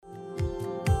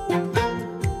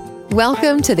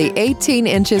Welcome to the 18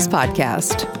 Inches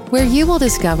Podcast, where you will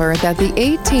discover that the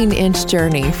 18-inch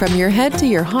journey from your head to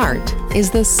your heart is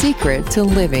the secret to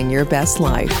living your best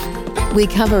life. We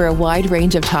cover a wide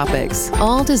range of topics,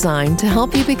 all designed to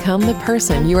help you become the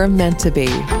person you are meant to be.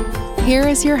 Here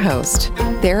is your host,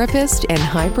 therapist and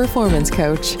high-performance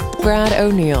coach, Brad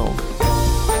O'Neill.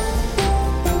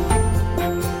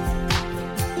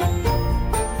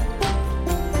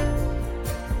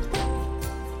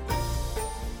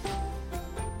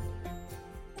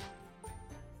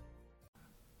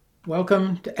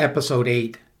 Welcome to Episode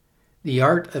 8, The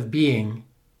Art of Being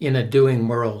in a Doing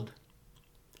World.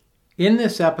 In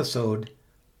this episode,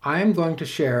 I am going to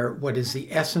share what is the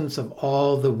essence of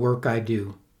all the work I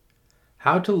do.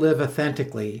 How to live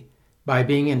authentically by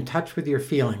being in touch with your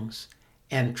feelings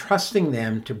and trusting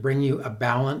them to bring you a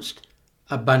balanced,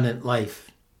 abundant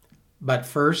life. But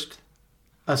first,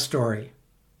 a story.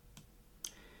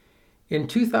 In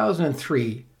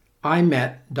 2003, I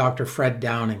met Dr. Fred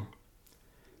Downing.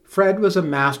 Fred was a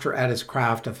master at his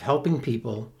craft of helping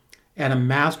people and a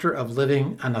master of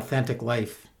living an authentic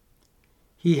life.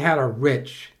 He had a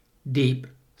rich, deep,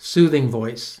 soothing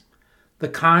voice, the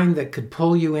kind that could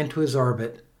pull you into his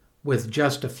orbit with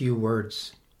just a few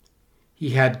words. He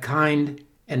had kind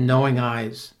and knowing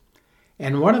eyes,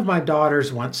 and one of my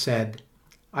daughters once said,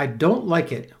 "I don't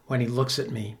like it when he looks at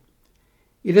me.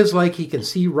 It is like he can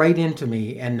see right into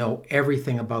me and know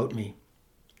everything about me."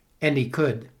 And he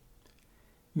could.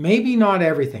 Maybe not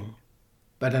everything,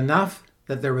 but enough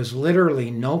that there was literally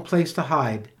no place to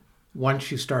hide once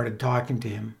you started talking to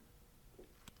him.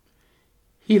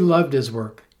 He loved his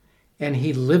work, and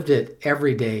he lived it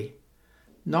every day,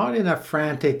 not in a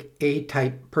frantic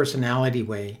A-type personality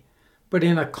way, but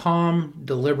in a calm,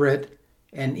 deliberate,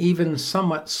 and even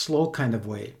somewhat slow kind of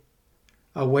way,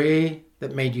 a way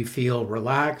that made you feel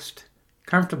relaxed,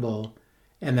 comfortable,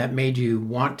 and that made you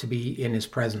want to be in his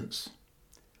presence.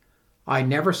 I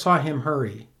never saw him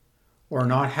hurry or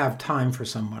not have time for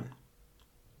someone.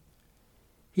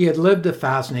 He had lived a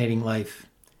fascinating life.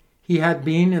 He had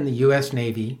been in the U.S.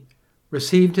 Navy,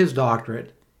 received his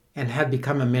doctorate, and had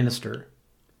become a minister.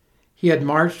 He had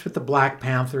marched with the Black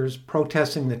Panthers,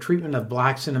 protesting the treatment of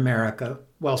blacks in America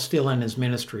while still in his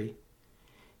ministry.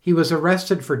 He was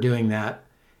arrested for doing that,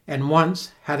 and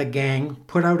once had a gang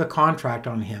put out a contract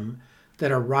on him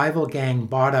that a rival gang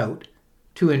bought out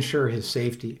to ensure his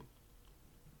safety.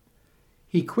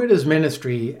 He quit his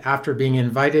ministry after being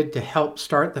invited to help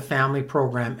start the family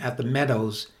program at the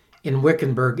Meadows in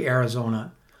Wickenburg,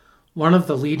 Arizona, one of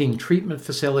the leading treatment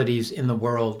facilities in the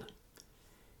world.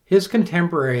 His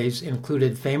contemporaries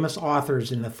included famous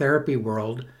authors in the therapy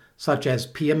world such as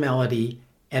Pia Mellody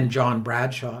and John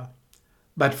Bradshaw.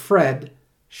 But Fred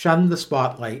shunned the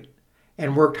spotlight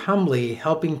and worked humbly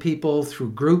helping people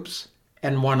through groups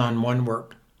and one-on-one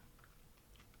work.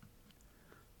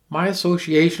 My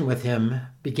association with him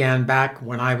began back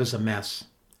when I was a mess.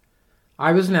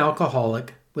 I was an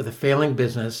alcoholic with a failing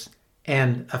business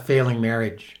and a failing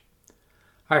marriage.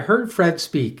 I heard Fred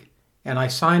speak, and I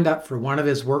signed up for one of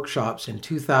his workshops in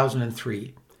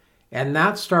 2003, and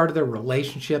that started a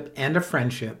relationship and a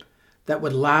friendship that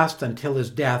would last until his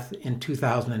death in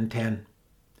 2010.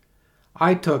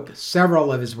 I took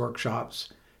several of his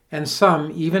workshops, and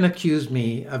some even accused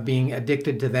me of being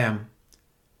addicted to them.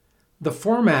 The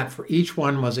format for each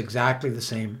one was exactly the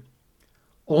same.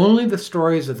 Only the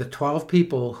stories of the 12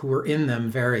 people who were in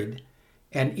them varied,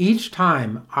 and each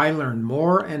time I learned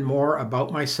more and more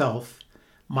about myself,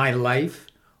 my life,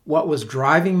 what was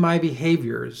driving my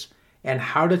behaviors, and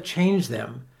how to change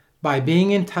them by being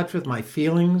in touch with my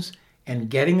feelings and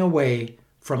getting away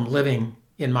from living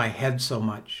in my head so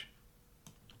much.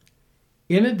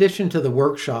 In addition to the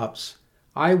workshops,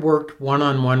 I worked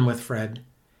one-on-one with Fred.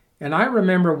 And I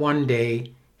remember one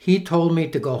day he told me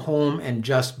to go home and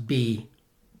just be.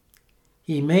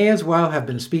 He may as well have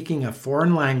been speaking a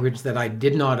foreign language that I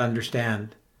did not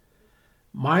understand.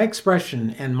 My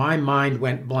expression and my mind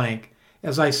went blank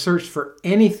as I searched for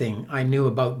anything I knew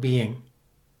about being,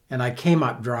 and I came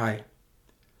up dry.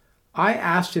 I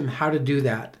asked him how to do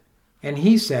that, and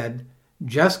he said,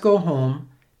 just go home,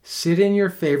 sit in your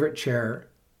favorite chair,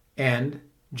 and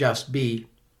just be.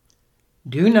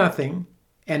 Do nothing.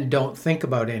 And don't think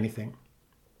about anything.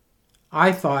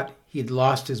 I thought he'd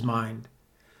lost his mind,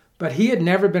 but he had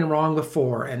never been wrong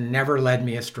before and never led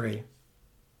me astray.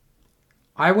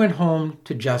 I went home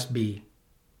to just be.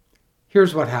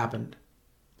 Here's what happened.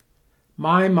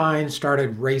 My mind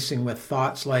started racing with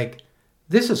thoughts like,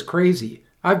 this is crazy.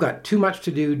 I've got too much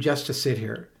to do just to sit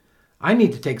here. I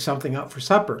need to take something out for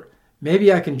supper.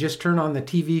 Maybe I can just turn on the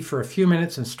TV for a few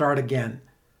minutes and start again.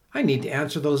 I need to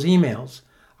answer those emails.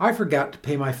 I forgot to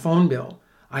pay my phone bill.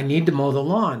 I need to mow the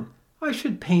lawn. I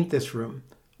should paint this room.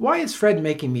 Why is Fred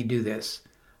making me do this?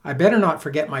 I better not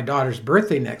forget my daughter's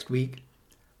birthday next week.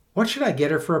 What should I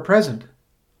get her for a present?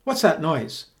 What's that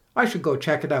noise? I should go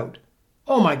check it out.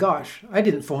 Oh my gosh, I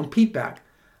didn't phone Pete back.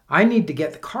 I need to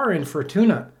get the car in for a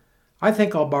tune-up. I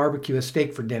think I'll barbecue a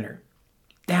steak for dinner.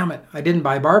 Damn it, I didn't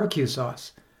buy barbecue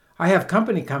sauce. I have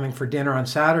company coming for dinner on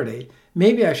Saturday.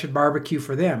 Maybe I should barbecue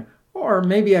for them, or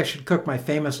maybe I should cook my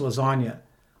famous lasagna.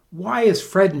 Why is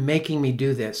Fred making me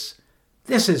do this?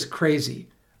 This is crazy.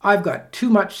 I've got too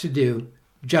much to do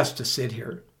just to sit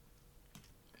here.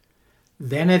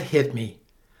 Then it hit me.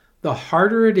 The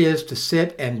harder it is to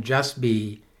sit and just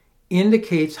be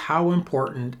indicates how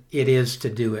important it is to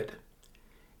do it.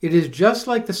 It is just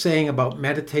like the saying about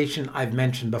meditation I've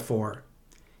mentioned before.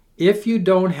 If you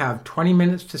don't have 20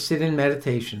 minutes to sit in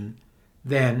meditation,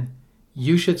 then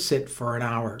you should sit for an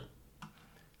hour.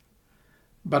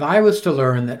 But I was to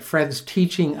learn that Fred's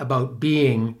teaching about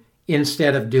being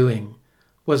instead of doing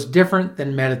was different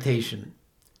than meditation.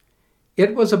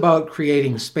 It was about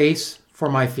creating space for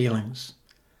my feelings.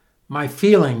 My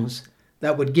feelings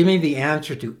that would give me the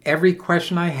answer to every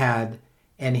question I had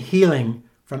and healing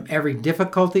from every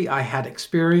difficulty I had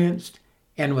experienced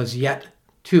and was yet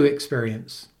to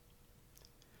experience.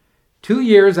 2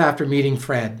 years after meeting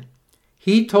Fred,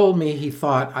 he told me he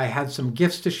thought I had some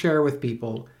gifts to share with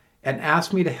people and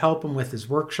asked me to help him with his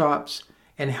workshops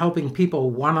and helping people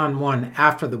one-on-one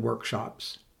after the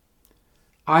workshops.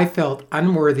 I felt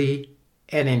unworthy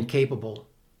and incapable.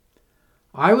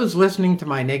 I was listening to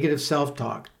my negative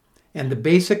self-talk and the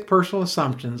basic personal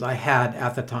assumptions I had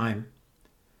at the time.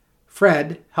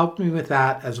 Fred helped me with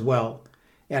that as well,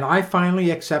 and I finally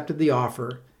accepted the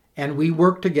offer, and we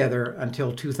worked together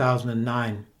until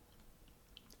 2009.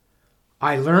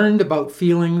 I learned about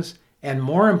feelings and,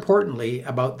 more importantly,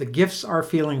 about the gifts our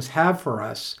feelings have for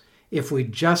us if we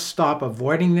just stop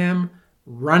avoiding them,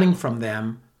 running from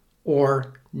them,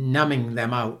 or numbing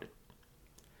them out.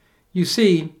 You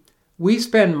see, we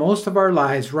spend most of our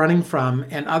lives running from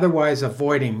and otherwise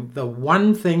avoiding the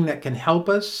one thing that can help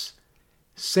us,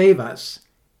 save us,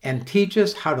 and teach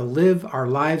us how to live our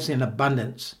lives in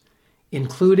abundance,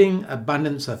 including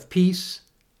abundance of peace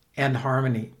and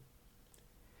harmony.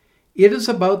 It is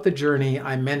about the journey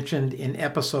I mentioned in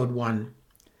episode 1,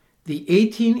 the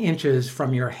 18 inches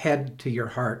from your head to your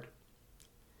heart.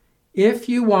 If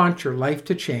you want your life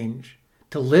to change,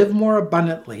 to live more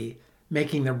abundantly,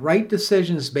 making the right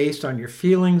decisions based on your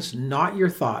feelings, not your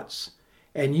thoughts,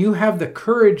 and you have the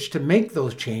courage to make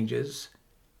those changes,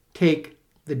 take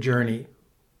the journey.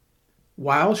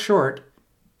 While short,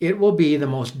 it will be the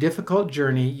most difficult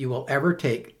journey you will ever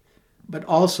take, but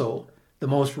also the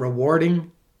most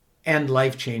rewarding and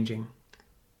life-changing.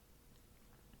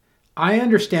 I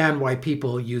understand why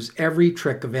people use every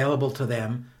trick available to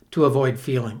them to avoid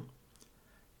feeling.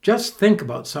 Just think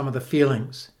about some of the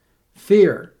feelings: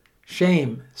 fear,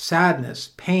 shame,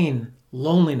 sadness, pain,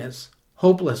 loneliness,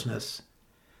 hopelessness.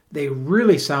 They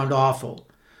really sound awful.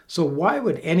 So why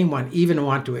would anyone even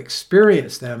want to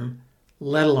experience them,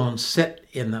 let alone sit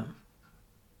in them?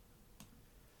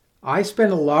 I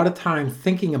spent a lot of time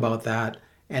thinking about that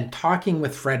and talking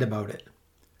with Fred about it.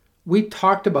 We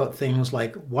talked about things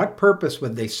like what purpose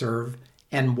would they serve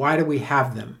and why do we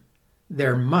have them?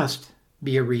 There must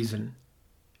be a reason.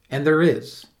 And there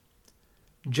is.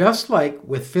 Just like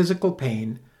with physical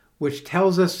pain, which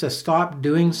tells us to stop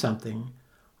doing something,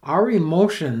 our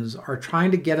emotions are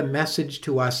trying to get a message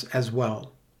to us as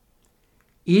well.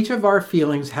 Each of our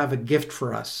feelings have a gift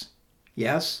for us.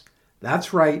 Yes,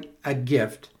 that's right, a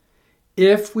gift,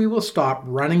 if we will stop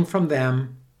running from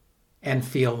them and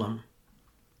feel them.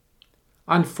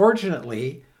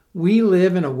 Unfortunately, we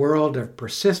live in a world of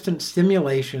persistent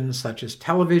stimulation such as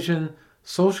television,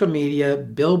 social media,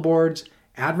 billboards,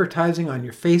 advertising on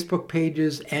your Facebook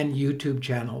pages and YouTube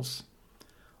channels.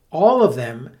 All of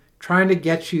them trying to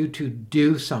get you to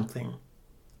do something,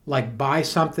 like buy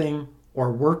something,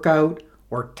 or work out,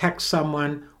 or text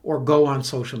someone, or go on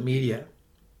social media.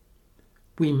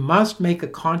 We must make a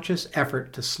conscious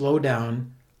effort to slow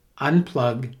down,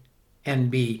 unplug,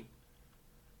 and be.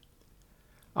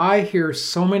 I hear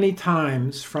so many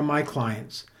times from my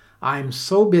clients, "I'm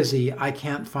so busy I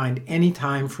can't find any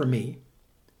time for me."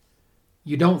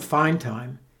 You don't find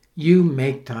time, you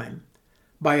make time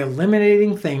by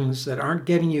eliminating things that aren't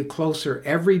getting you closer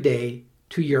every day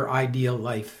to your ideal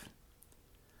life.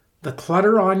 The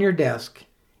clutter on your desk,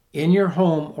 in your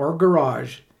home or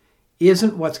garage,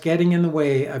 isn't what's getting in the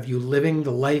way of you living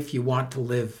the life you want to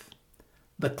live.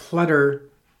 The clutter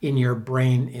in your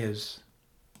brain is.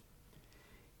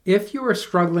 If you are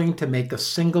struggling to make a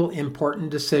single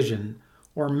important decision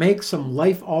or make some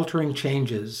life-altering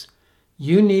changes,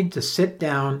 you need to sit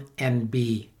down and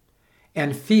be,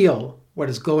 and feel what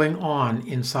is going on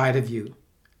inside of you.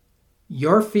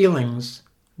 Your feelings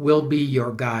will be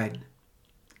your guide.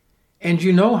 And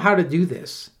you know how to do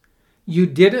this. You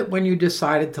did it when you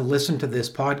decided to listen to this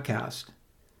podcast.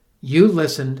 You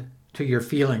listened to your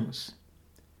feelings.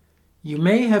 You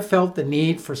may have felt the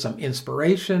need for some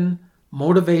inspiration,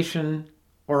 motivation,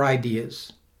 or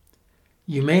ideas.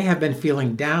 You may have been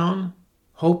feeling down,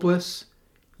 hopeless.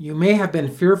 You may have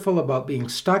been fearful about being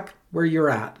stuck where you're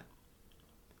at.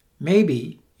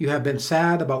 Maybe you have been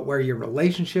sad about where your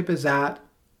relationship is at,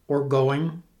 or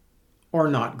going, or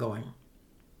not going.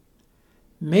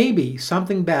 Maybe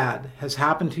something bad has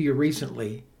happened to you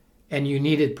recently and you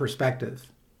needed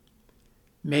perspective.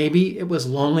 Maybe it was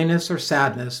loneliness or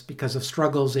sadness because of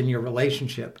struggles in your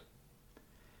relationship.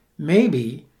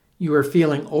 Maybe you were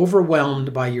feeling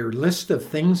overwhelmed by your list of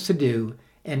things to do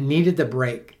and needed a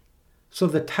break, so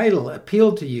the title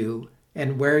appealed to you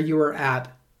and where you were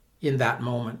at in that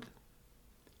moment.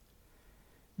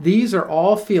 These are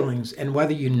all feelings, and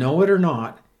whether you know it or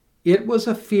not, it was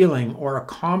a feeling or a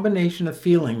combination of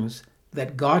feelings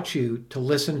that got you to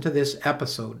listen to this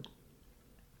episode.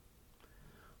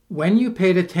 When you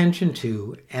paid attention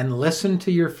to and listened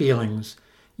to your feelings,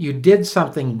 you did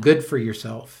something good for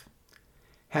yourself.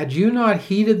 Had you not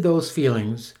heeded those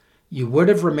feelings, you would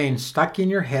have remained stuck in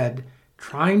your head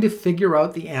trying to figure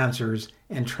out the answers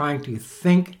and trying to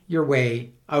think your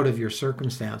way out of your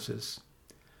circumstances.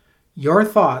 Your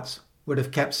thoughts would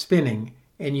have kept spinning,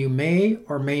 and you may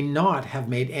or may not have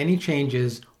made any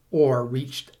changes or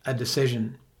reached a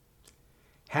decision.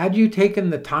 Had you taken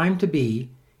the time to be,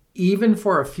 even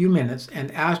for a few minutes,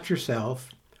 and asked yourself,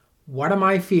 "What am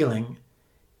I feeling?"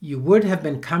 you would have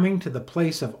been coming to the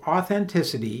place of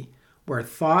authenticity where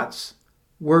thoughts,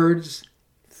 words,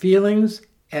 feelings,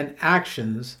 and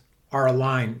actions are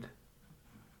aligned.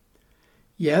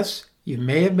 Yes, you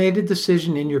may have made a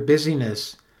decision in your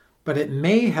busyness, but it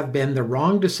may have been the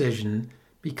wrong decision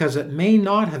because it may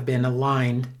not have been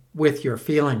aligned with your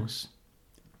feelings.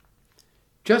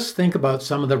 Just think about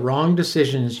some of the wrong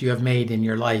decisions you have made in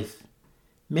your life.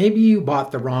 Maybe you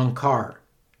bought the wrong car,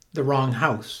 the wrong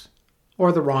house,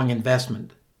 or the wrong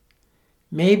investment.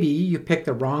 Maybe you picked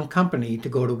the wrong company to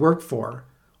go to work for,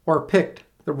 or picked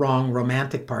the wrong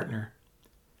romantic partner.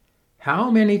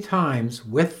 How many times,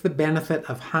 with the benefit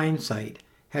of hindsight,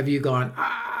 have you gone,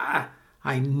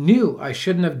 I knew I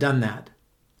shouldn't have done that?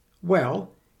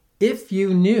 Well, if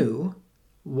you knew,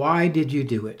 why did you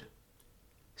do it?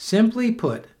 Simply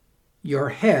put, your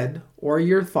head or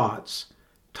your thoughts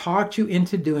talked you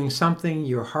into doing something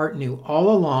your heart knew all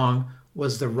along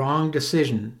was the wrong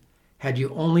decision had you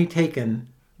only taken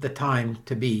the time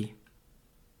to be.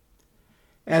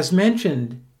 As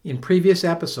mentioned in previous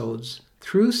episodes,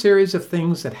 through series of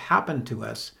things that happen to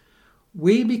us,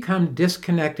 we become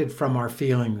disconnected from our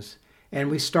feelings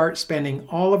and we start spending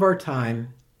all of our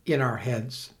time in our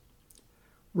heads.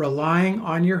 Relying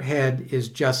on your head is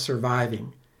just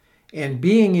surviving, and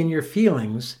being in your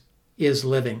feelings is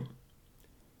living.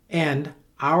 And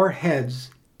our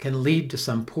heads can lead to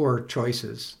some poor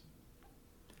choices.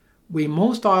 We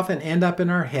most often end up in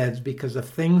our heads because of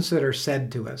things that are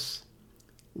said to us.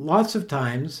 Lots of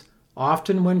times,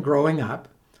 often when growing up,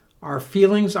 our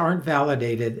feelings aren't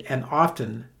validated and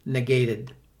often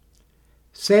negated.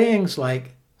 Sayings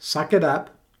like, "Suck it up,"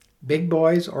 "Big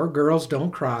boys or girls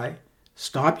don't cry,"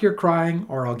 "Stop your crying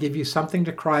or I'll give you something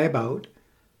to cry about,"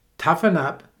 "Toughen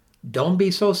up," "Don't be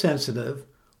so sensitive,"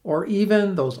 or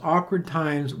even those awkward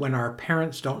times when our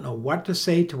parents don't know what to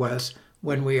say to us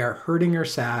when we are hurting or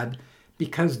sad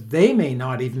because they may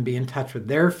not even be in touch with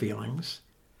their feelings,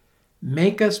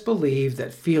 make us believe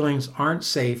that feelings aren't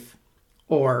safe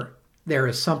or there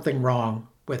is something wrong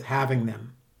with having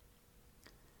them.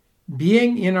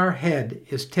 Being in our head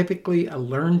is typically a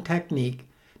learned technique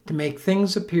to make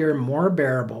things appear more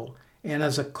bearable and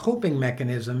as a coping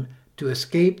mechanism to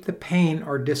escape the pain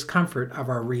or discomfort of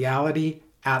our reality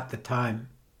at the time.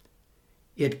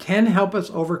 It can help us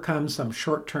overcome some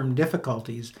short-term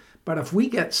difficulties, but if we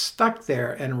get stuck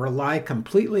there and rely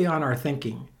completely on our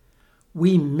thinking,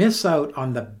 we miss out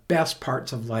on the best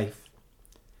parts of life.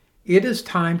 It is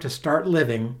time to start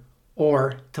living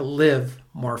or to live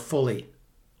more fully.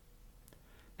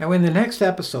 Now, in the next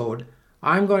episode,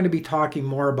 I'm going to be talking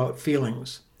more about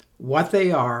feelings, what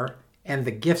they are, and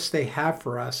the gifts they have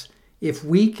for us if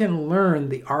we can learn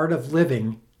the art of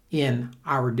living in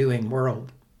our doing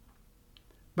world.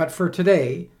 But for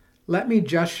today, let me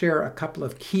just share a couple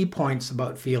of key points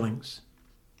about feelings.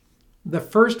 The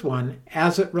first one,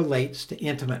 as it relates to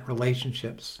intimate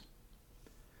relationships.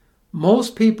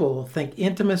 Most people think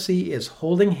intimacy is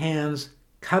holding hands,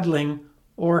 cuddling,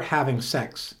 or having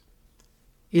sex.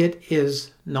 It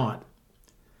is not.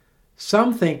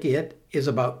 Some think it is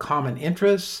about common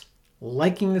interests,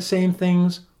 liking the same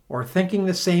things, or thinking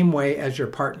the same way as your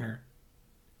partner.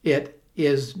 It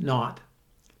is not.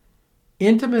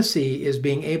 Intimacy is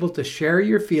being able to share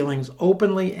your feelings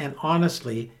openly and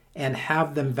honestly and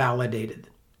have them validated.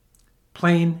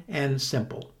 Plain and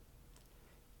simple.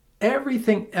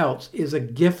 Everything else is a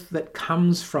gift that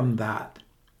comes from that.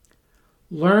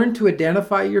 Learn to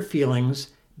identify your feelings,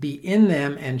 be in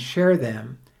them and share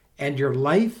them, and your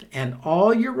life and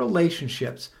all your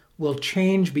relationships will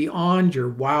change beyond your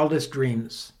wildest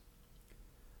dreams.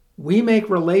 We make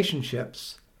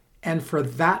relationships, and for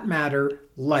that matter,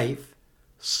 life,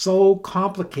 so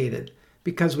complicated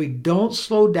because we don't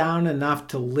slow down enough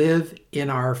to live in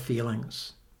our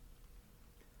feelings.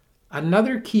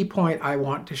 Another key point I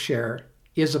want to share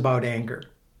is about anger.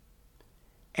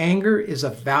 Anger is a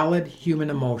valid human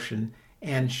emotion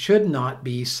and should not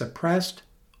be suppressed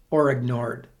or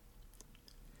ignored.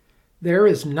 There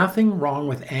is nothing wrong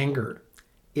with anger.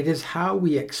 It is how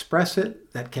we express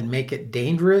it that can make it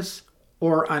dangerous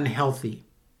or unhealthy.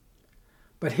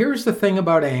 But here's the thing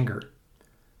about anger.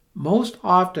 Most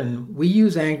often, we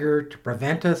use anger to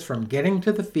prevent us from getting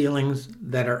to the feelings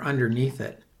that are underneath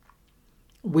it.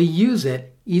 We use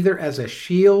it either as a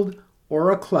shield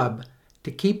or a club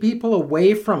to keep people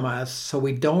away from us so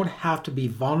we don't have to be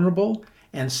vulnerable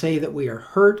and say that we are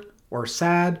hurt or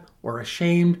sad or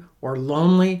ashamed or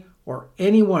lonely or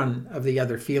any one of the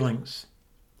other feelings.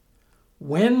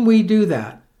 When we do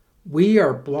that, we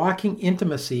are blocking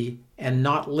intimacy and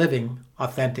not living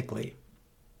authentically.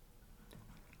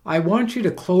 I want you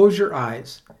to close your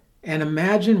eyes and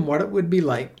imagine what it would be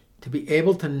like to be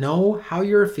able to know how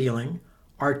you're feeling,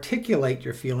 articulate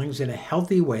your feelings in a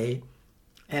healthy way,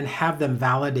 and have them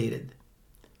validated.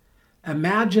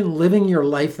 Imagine living your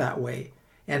life that way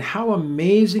and how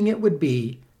amazing it would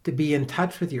be to be in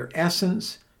touch with your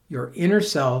essence, your inner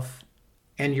self,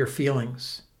 and your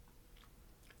feelings.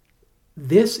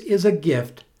 This is a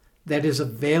gift that is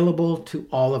available to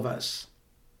all of us.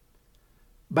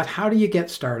 But how do you get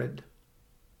started?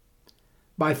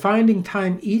 By finding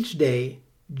time each day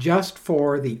just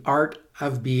for the art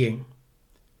of being.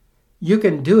 You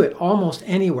can do it almost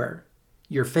anywhere.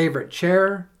 Your favorite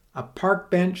chair, a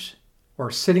park bench, or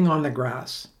sitting on the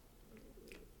grass.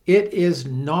 It is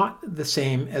not the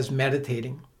same as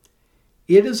meditating.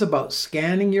 It is about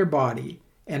scanning your body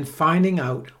and finding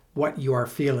out what you are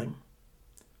feeling.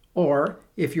 Or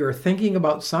if you're thinking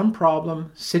about some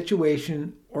problem,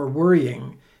 situation, or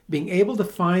worrying, being able to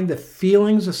find the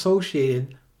feelings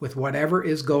associated with whatever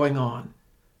is going on,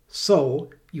 so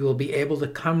you will be able to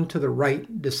come to the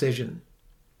right decision.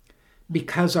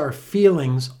 Because our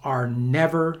feelings are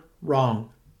never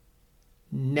wrong.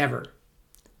 Never.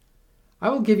 I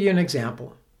will give you an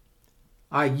example.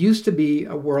 I used to be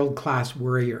a world-class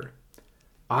worrier.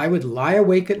 I would lie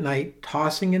awake at night,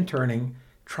 tossing and turning,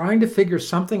 trying to figure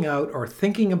something out or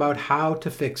thinking about how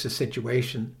to fix a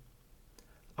situation.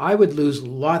 I would lose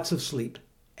lots of sleep,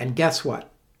 and guess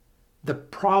what? The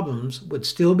problems would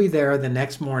still be there the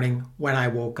next morning when I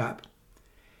woke up.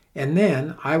 And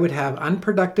then I would have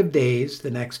unproductive days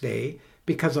the next day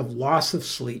because of loss of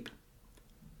sleep.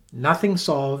 Nothing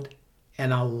solved,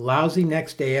 and a lousy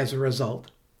next day as a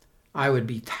result. I would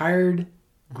be tired,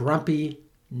 grumpy,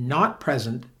 not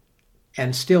present,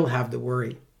 and still have the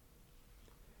worry.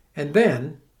 And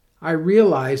then I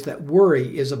realized that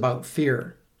worry is about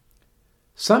fear.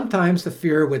 Sometimes the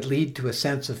fear would lead to a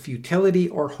sense of futility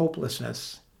or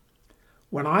hopelessness.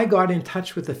 When I got in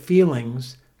touch with the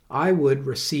feelings, I would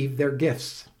receive their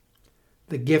gifts.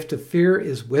 The gift of fear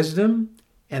is wisdom,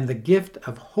 and the gift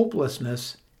of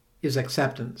hopelessness is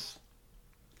acceptance.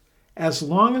 As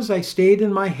long as I stayed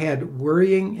in my head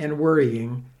worrying and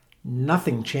worrying,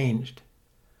 nothing changed.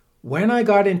 When I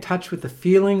got in touch with the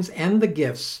feelings and the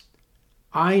gifts,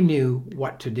 I knew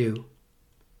what to do.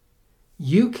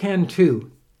 You can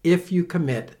too, if you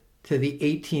commit to the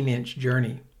 18-inch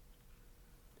journey.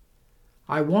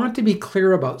 I want to be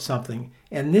clear about something,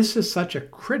 and this is such a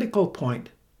critical point.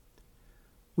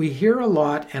 We hear a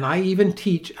lot, and I even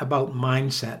teach about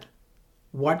mindset,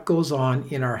 what goes on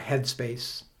in our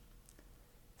headspace.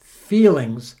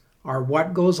 Feelings are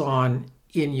what goes on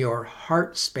in your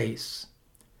heart space.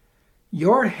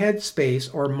 Your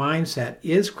headspace or mindset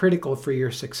is critical for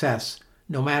your success,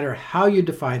 no matter how you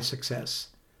define success.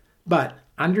 But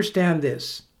understand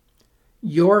this.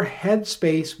 Your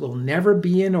headspace will never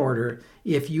be in order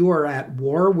if you are at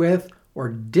war with or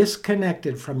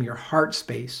disconnected from your heart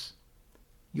space,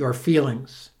 your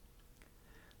feelings.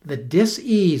 The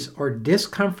dis-ease or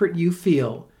discomfort you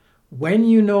feel when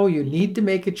you know you need to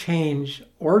make a change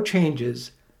or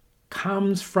changes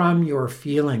comes from your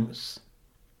feelings.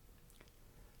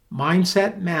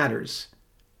 Mindset matters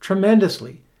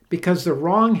tremendously because the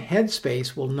wrong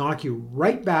headspace will knock you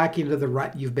right back into the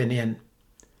rut you've been in.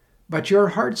 But your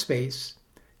heart space,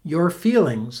 your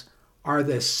feelings, are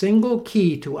the single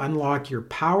key to unlock your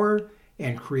power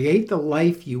and create the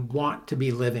life you want to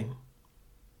be living.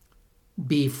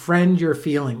 Befriend your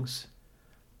feelings.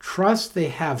 Trust they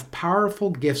have powerful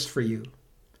gifts for you.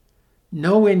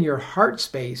 Know in your heart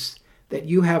space that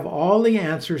you have all the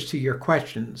answers to your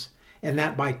questions, and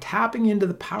that by tapping into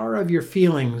the power of your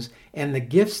feelings and the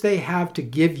gifts they have to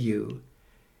give you,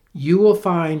 you will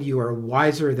find you are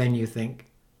wiser than you think.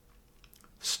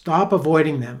 Stop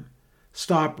avoiding them.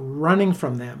 Stop running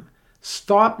from them.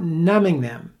 Stop numbing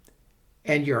them.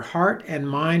 And your heart and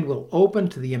mind will open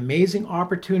to the amazing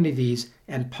opportunities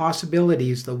and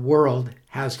possibilities the world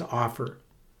has to offer.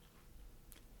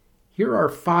 Here are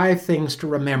 5 things to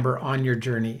remember on your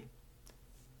journey.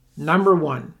 Number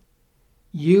 1,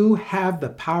 you have the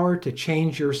power to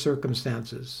change your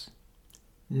circumstances.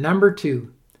 Number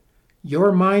 2,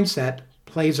 your mindset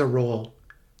plays a role.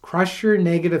 Crush your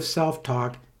negative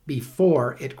self-talk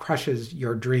before it crushes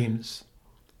your dreams.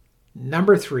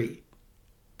 Number 3,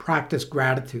 practice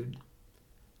gratitude.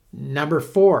 Number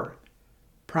 4,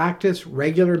 practice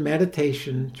regular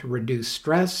meditation to reduce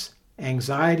stress,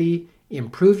 anxiety,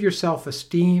 improve your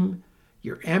self-esteem,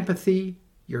 your empathy,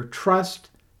 your trust,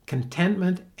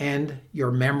 contentment, and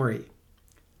your memory.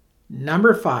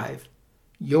 Number 5,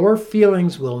 your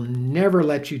feelings will never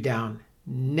let you down.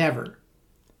 Never.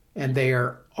 And they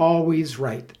are always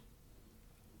right.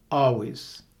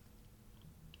 Always.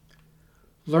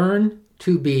 Learn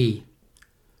to be.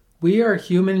 We are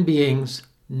human beings,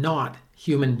 not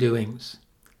human doings.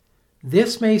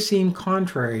 This may seem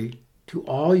contrary to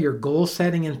all your goal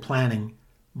setting and planning,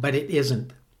 but it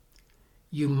isn't.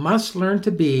 You must learn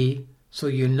to be so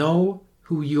you know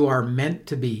who you are meant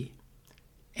to be,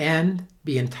 and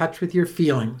be in touch with your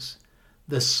feelings,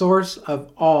 the source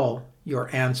of all your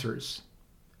answers,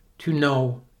 to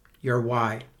know your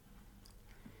why.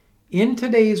 In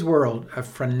today's world of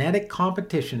frenetic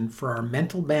competition for our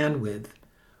mental bandwidth,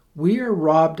 we are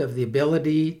robbed of the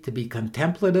ability to be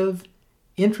contemplative,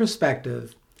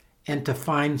 introspective, and to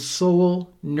find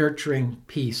soul-nurturing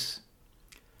peace.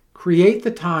 Create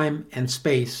the time and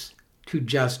space to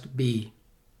just be.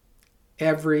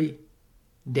 Every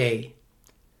day.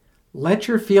 Let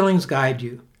your feelings guide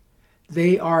you.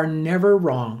 They are never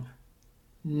wrong.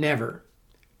 Never.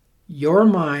 Your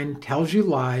mind tells you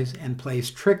lies and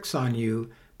plays tricks on you,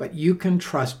 but you can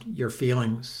trust your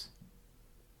feelings.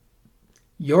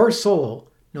 Your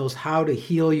soul knows how to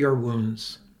heal your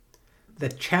wounds. The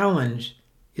challenge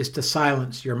is to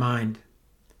silence your mind.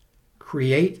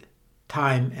 Create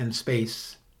time and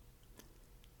space.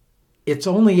 It's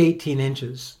only 18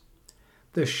 inches.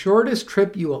 The shortest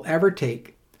trip you will ever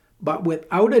take, but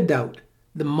without a doubt,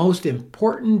 the most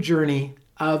important journey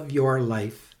of your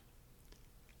life.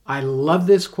 I love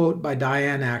this quote by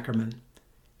Diane Ackerman.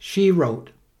 She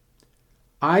wrote,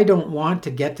 "I don't want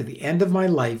to get to the end of my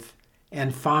life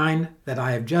and find that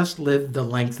I have just lived the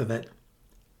length of it.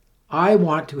 I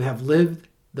want to have lived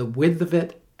the width of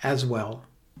it as well."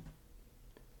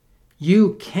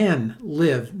 You can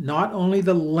live not only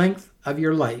the length of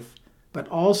your life, but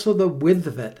also the width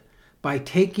of it by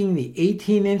taking the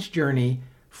 18-inch journey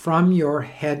from your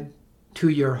head to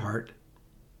your heart.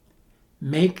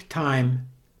 Make time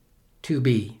to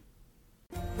be.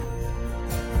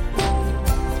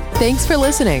 Thanks for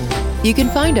listening. You can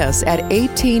find us at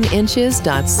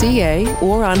 18inches.ca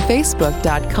or on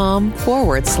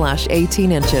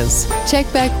facebook.com/18inches.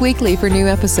 Check back weekly for new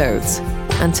episodes.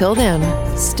 Until then,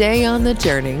 stay on the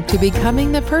journey to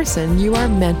becoming the person you are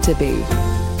meant to be.